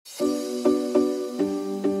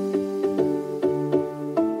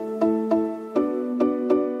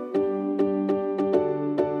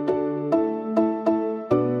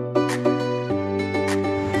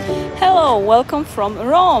Hello, welcome from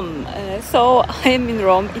Rome. So I am in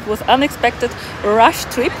Rome. It was unexpected rush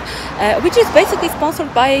trip, which is basically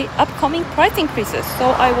sponsored by upcoming price increases. So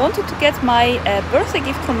I wanted to get my birthday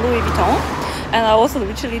gift from Louis Vuitton, and I was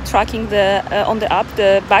literally tracking the on the app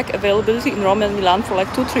the bag availability in Rome and Milan for like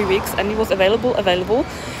 2-3 weeks, and it was available.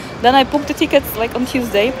 Then I booked the tickets like on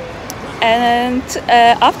Tuesday. And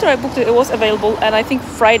after I booked it, it was available, and I think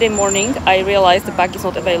Friday morning I realized the bag is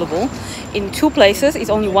not available in 2 places.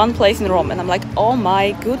 It's only 1 place in Rome, and I'm like, oh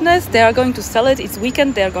my goodness, they are going to sell it. It's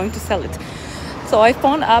weekend, they are going to sell it. So I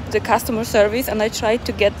phoned up the customer service and I tried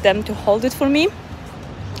to get them to hold it for me,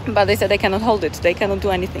 but they said they cannot hold it, they cannot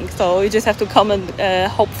do anything, so you just have to come and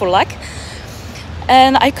hope for luck.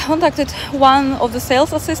 And I contacted one of the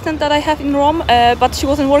sales assistants that I have in Rome, but she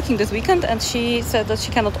wasn't working this weekend, and she said that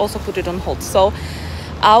she cannot also put it on hold. So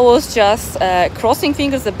I was just crossing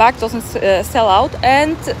fingers the bag doesn't sell out.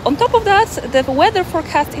 And on top of that, the weather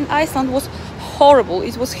forecast in Iceland was horrible.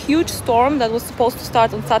 It was a huge storm that was supposed to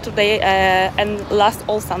start on Saturday and last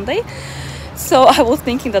all Sunday. So I was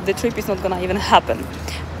thinking that the trip is not gonna even happen.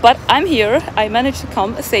 But I'm here, I managed to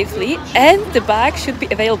come safely, and the bag should be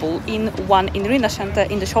available in Rinascente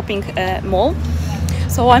in the shopping mall.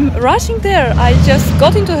 So I'm rushing there. I just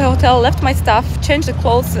got into the hotel, left my stuff, changed the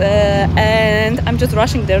clothes, and I'm just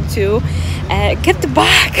rushing there to get the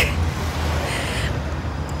bag.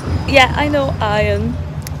 Yeah, I know I am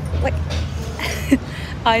like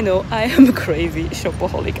I know I am a crazy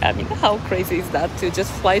shopaholic. I mean, how crazy is that to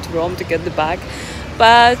just fly to Rome to get the bag?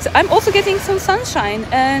 But I'm also getting some sunshine,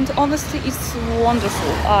 and honestly it's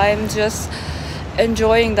wonderful. I'm just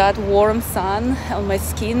enjoying that warm sun on my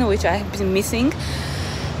skin, which I have been missing.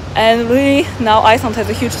 And really now Iceland has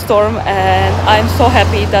a huge storm, and I'm so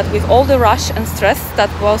happy that with all the rush and stress that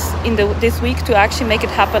was in this week to actually make it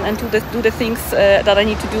happen and to do the things that I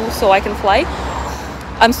need to do so I can fly,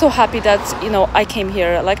 I'm so happy that, you know, I came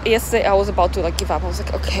here. Like yesterday I was about to like give up. I was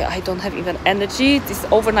like, okay, I don't have even energy, this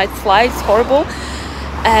overnight flight is horrible.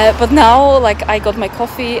 But now, like, I got my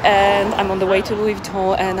coffee and I'm on the way to Louis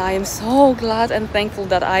Vuitton, and I am so glad and thankful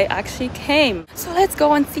that I actually came. So let's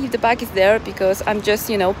go and see if the bag is there, because I'm just,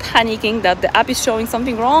 you know, panicking that the app is showing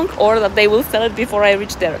something wrong or that they will sell it before I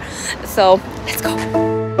reach there. So let's go.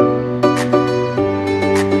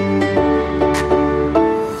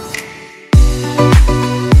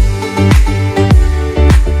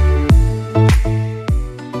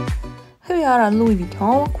 We are at Louis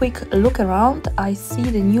Vuitton. Quick look around. I see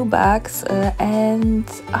the new bags, and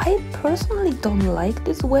I personally don't like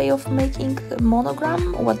this way of making a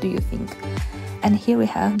monogram. What do you think? And here we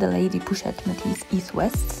have the lady Pochette Métis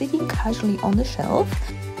East-West sitting casually on the shelf,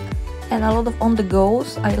 and a lot of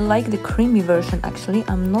on-the-goes. I like the creamy version actually.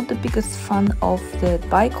 I'm not the biggest fan of the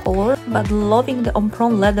bicolor, but loving the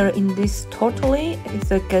emprunt leather in this totally.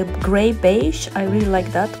 It's like a grey beige. I really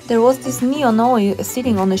like that. There was this Loewe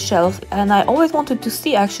sitting on the shelf, and I always wanted to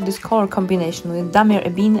see actually this color combination with Damier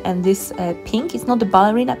Ebene and this pink. It's not the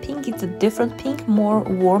ballerina pink, it's a different pink, more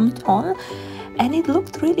warm tone. And it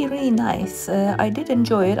looked really nice. I did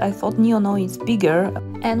enjoy it. I thought Loewe is bigger.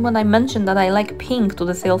 And when I mentioned that I like pink to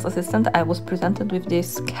the sales assistant, I was presented with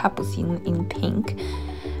this capucine in pink.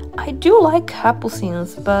 I do like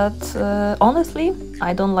capucines, but honestly,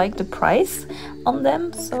 I don't like the price on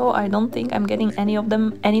them, so I don't think I'm getting any of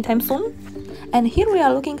them anytime soon. And here we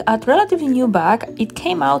are looking at relatively new bag. It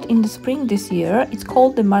came out in the spring this year. It's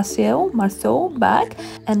called the Marceau bag,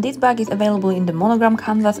 and this bag is available in the monogram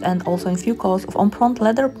canvas and also in few colors of emprunt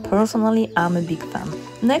leather. Personally, I'm a big fan.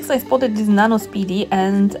 Next, I spotted this Nano Speedy,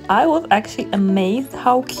 and I was actually amazed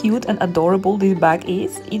how cute and adorable this bag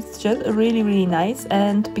is. It's just really nice,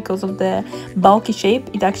 and because of the bulky shape,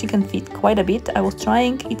 it actually can fit quite a bit. I was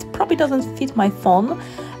trying, it probably doesn't fit my phone,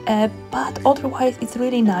 but otherwise it's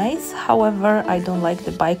really nice. However, I don't like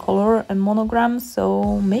the bicolor and monogram,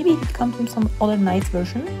 so maybe it comes in some other nice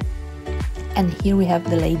version. And here we have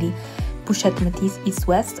the lady Pochette Métis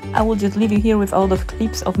East-West. I will just leave you here with all the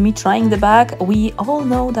clips of me trying the bag. We all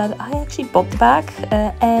know that I actually bought the bag,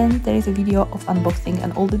 and there is a video of unboxing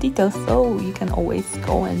and all the details, so you can always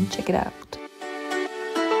go and check it out.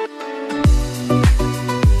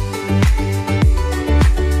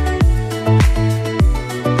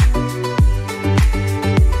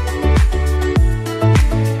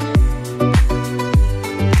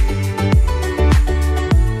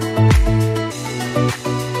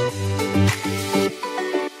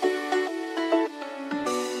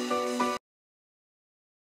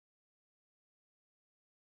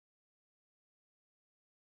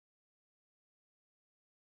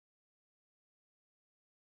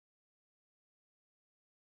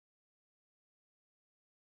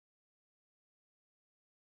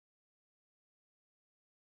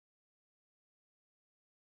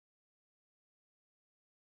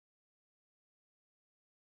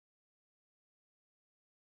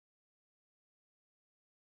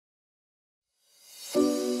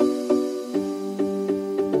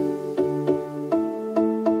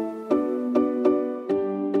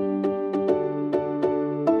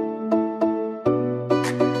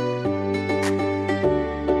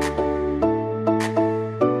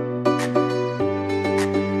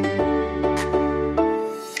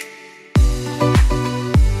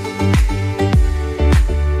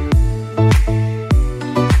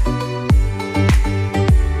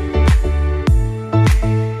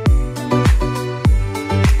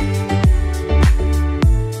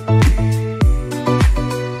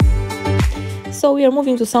 So we are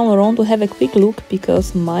moving to Saint Laurent to have a quick look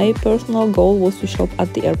because my personal goal was to shop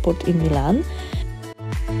at the airport in Milan.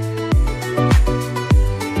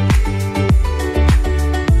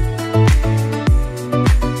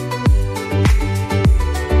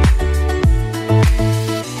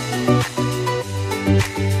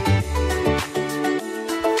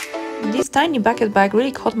 This tiny bucket bag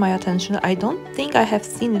really caught my attention. I don't think I have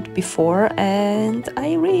seen it before and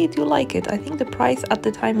I really do like it. I think the price at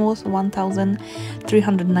the time was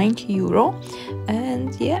 1,390 euro,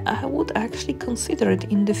 and yeah, I would actually consider it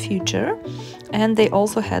in the future. And they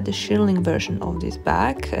also had the shearling version of this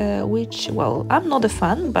bag, which, well, I'm not a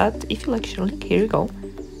fan, but if you like shearling, here you go.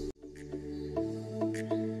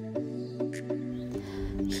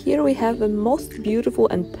 Here we have the most beautiful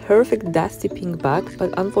and perfect dusty pink bag,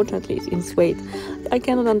 but unfortunately it's in suede. I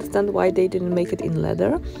cannot understand why they didn't make it in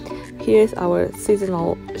leather. Here is our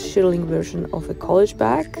seasonal shearling version of a college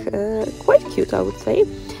bag, quite cute I would say.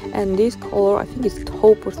 And this color, I think it's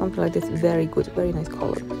taupe or something like this, very good, very nice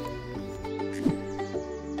color.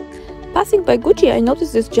 Passing by Gucci, I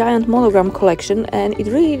noticed this giant monogram collection and it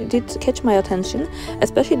really did catch my attention,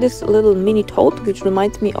 especially this little mini tote which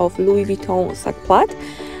reminds me of Louis Vuitton sac plat.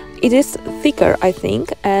 It is thicker, I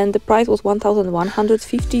think, and the price was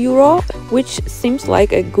 1,150 euro, which seems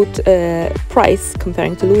like a good price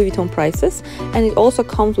comparing to Louis Vuitton prices. And it also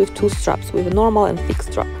comes with two straps, with a normal and thick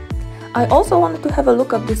strap. I also wanted to have a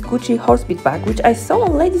look at this Gucci horsebeat bag, which I saw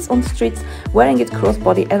on ladies on streets wearing it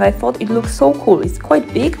crossbody, and I thought it looked so cool. It's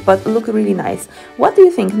quite big, but look really nice. What do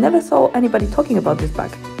you think? Never saw anybody talking about this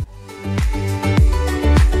bag.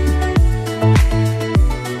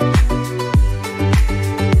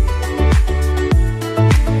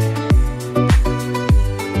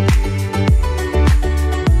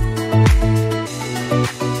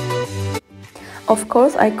 Of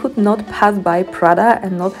course, I could not pass by Prada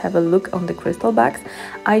and not have a look on the crystal bags.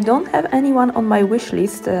 I don't have anyone on my wish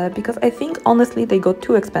list because I think honestly they got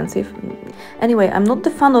too expensive. Anyway, I'm not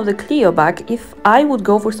the fan of the Clio bag. If I would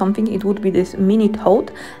go for something, it would be this mini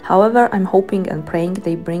tote. However, I'm hoping and praying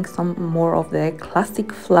they bring some more of the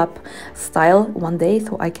classic flap style one day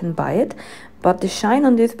so I can buy it. But the shine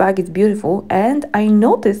on this bag is beautiful, and I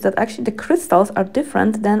noticed that actually the crystals are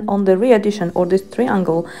different than on the re-edition or this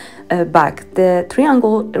triangle bag. The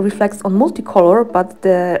triangle reflects on multicolor, but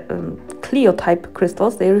the Clio type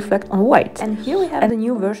crystals, they reflect on white. And here we have the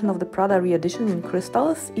new version of the Prada re-edition in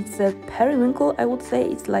crystals. It's a periwinkle, I would say.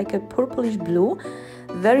 It's like a purplish blue.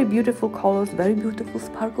 Very beautiful colors, very beautiful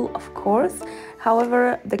sparkle, of course.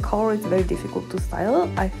 However, the color is very difficult to style,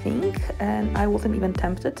 I think, and I wasn't even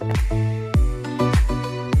tempted.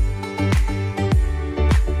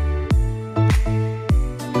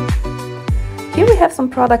 Here we have some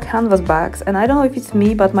Prada canvas bags, and I don't know if it's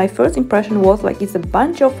me, but my first impression was like it's a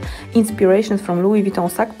bunch of inspirations from Louis Vuitton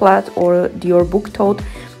sac plat or Dior book tote.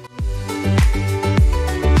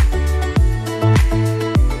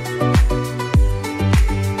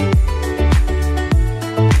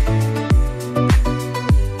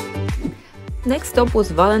 Next stop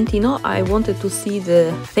was Valentino. I wanted to see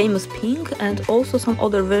the famous pink and also some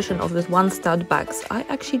other version of this one stud bags. I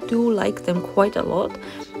actually do like them quite a lot.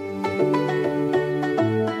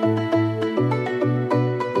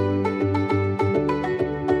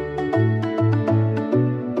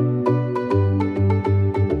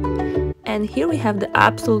 And here we have the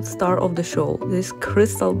absolute star of the show. This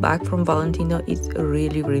crystal bag from Valentino is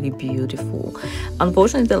really, really beautiful.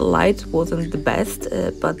 Unfortunately, the light wasn't the best,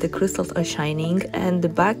 but the crystals are shining and the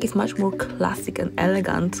bag is much more classic and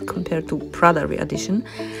elegant compared to Prada re-edition.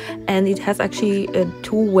 And it has actually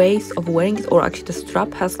two ways of wearing it, or actually the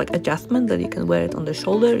strap has like adjustment that you can wear it on the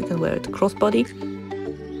shoulder, you can wear it crossbody.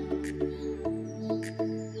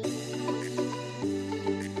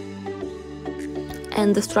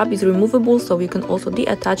 And the strap is removable, so you can also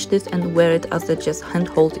detach this and wear it as a just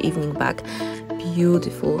handhold evening bag.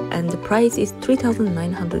 Beautiful. And the price is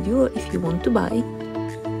 3,900 euro if you want to buy.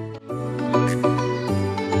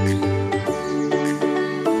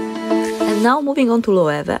 And now moving on to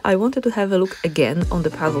Loewe, I wanted to have a look again on the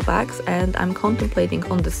puzzle bags, and I'm contemplating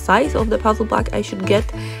on the size of the puzzle bag I should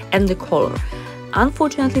get and the color.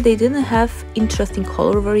 Unfortunately, they didn't have interesting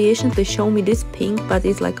color variations. They show me this pink, but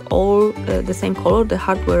it's like all the same color, the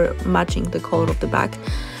hardware matching the color of the bag,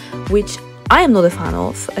 which I am not a fan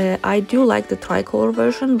of. I do like the tricolor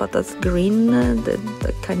version, but that's green,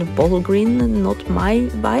 the kind of bottle green, not my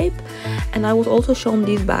vibe. And I was also shown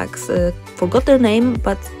these bags, forgot their name,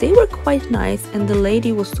 but they were quite nice, and the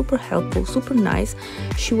lady was super helpful, super nice.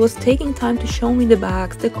 She was taking time to show me the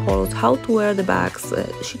bags, the colors, how to wear the bags.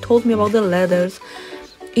 She told me about the leathers.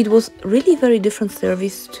 It was really very different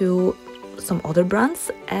service to some other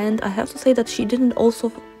brands, and I have to say that she didn't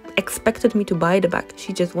also expected me to buy the bag.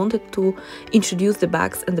 She just wanted to introduce the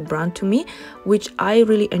bags and the brand to me, which I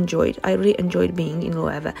really enjoyed. I really enjoyed being in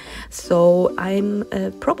Loewe. So I'm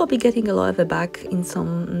probably getting a Loewe bag in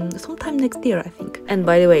sometime next year, I think. And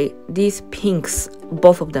by the way, these pinks,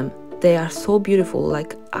 both of them, they are so beautiful.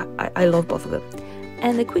 Like I love both of them.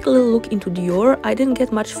 And a quick little look into Dior. I didn't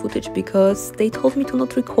get much footage because they told me to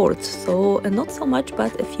not record, so not so much,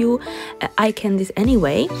 but a few eye candies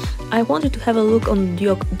anyway. I wanted to have a look on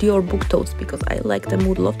Dior book totes because I like them,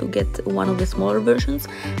 would love to get one of the smaller versions,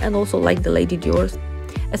 and also like the Lady Dior's.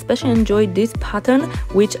 Especially enjoyed this pattern,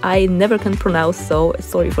 which I never can pronounce, so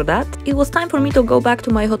sorry for that. It was time for me to go back to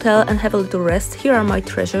my hotel and have a little rest. Here are my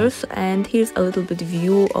treasures, and here's a little bit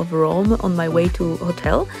view of Rome on my way to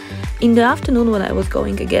hotel. In the afternoon, when I was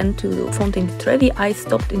going again to Fontaine di Trevi, I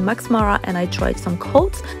stopped in Max Mara and I tried some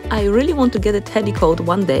coats. I really want to get a teddy coat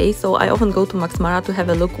one day, so I often go to Max Mara to have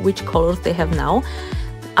a look which colors they have now.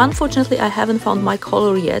 Unfortunately, I haven't found my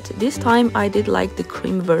color yet. This time I did like the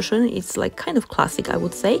cream version. It's like kind of classic, I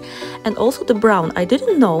would say. And also the brown. I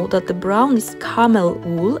didn't know that the brown is camel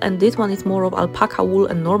wool and this one is more of alpaca wool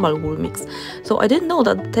and normal wool mix. So I didn't know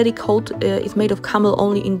that teddy coat is made of camel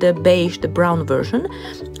only in the beige, the brown version.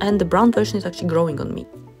 And the brown version is actually growing on me.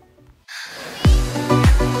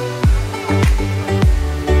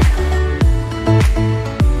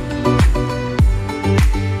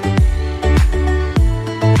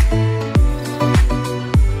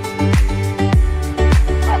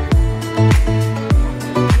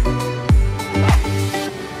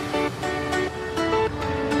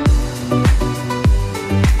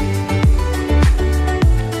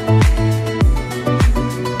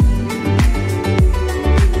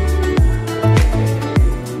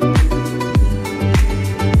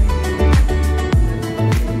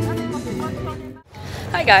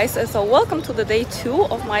 Hi guys, so welcome to the day 2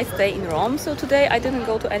 of my stay in Rome. So today I didn't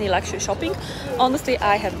go to any luxury shopping. Honestly,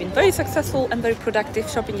 I have been very successful and very productive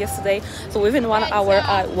shopping yesterday. So within 1 hour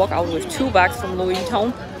I walked out with 2 bags from Louis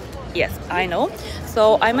Vuitton. Yes, I know.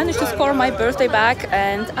 So I managed to score my birthday bag,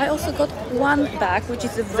 and I also got one bag which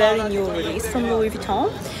is a very new release from Louis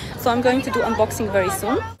Vuitton. So I'm going to do unboxing very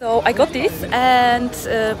soon. So I got this, and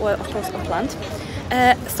well, of course unplanned.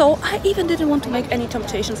 So I even didn't want to make any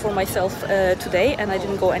temptation for myself today, and I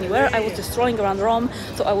didn't go anywhere. I was just strolling around Rome,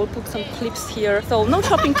 so I will put some clips here. So no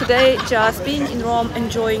shopping today, just being in Rome,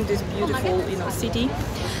 enjoying this beautiful, city.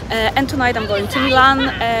 And tonight I'm going to Milan,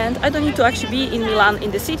 and I don't need to actually be in Milan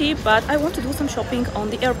in the city, but I want to do some shopping on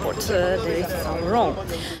the airport. There is some Rome.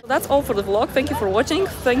 So that's all for the vlog. Thank you for watching.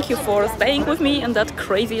 Thank you for staying with me in that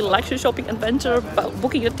crazy luxury shopping adventure,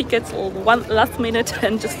 booking your tickets one last minute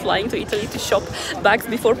and just flying to Italy to shop bags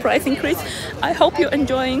before price increase. I hope you're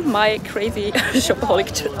enjoying my crazy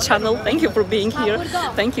shopaholic channel. Thank you for being here.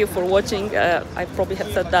 Thank you for watching. I probably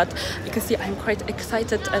have said that because yeah, I'm quite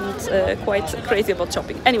excited and quite crazy about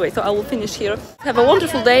shopping. Anyway, so I will finish here. Have a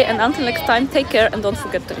wonderful day, and until next time, take care and don't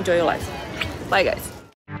forget to enjoy your life. Bye guys.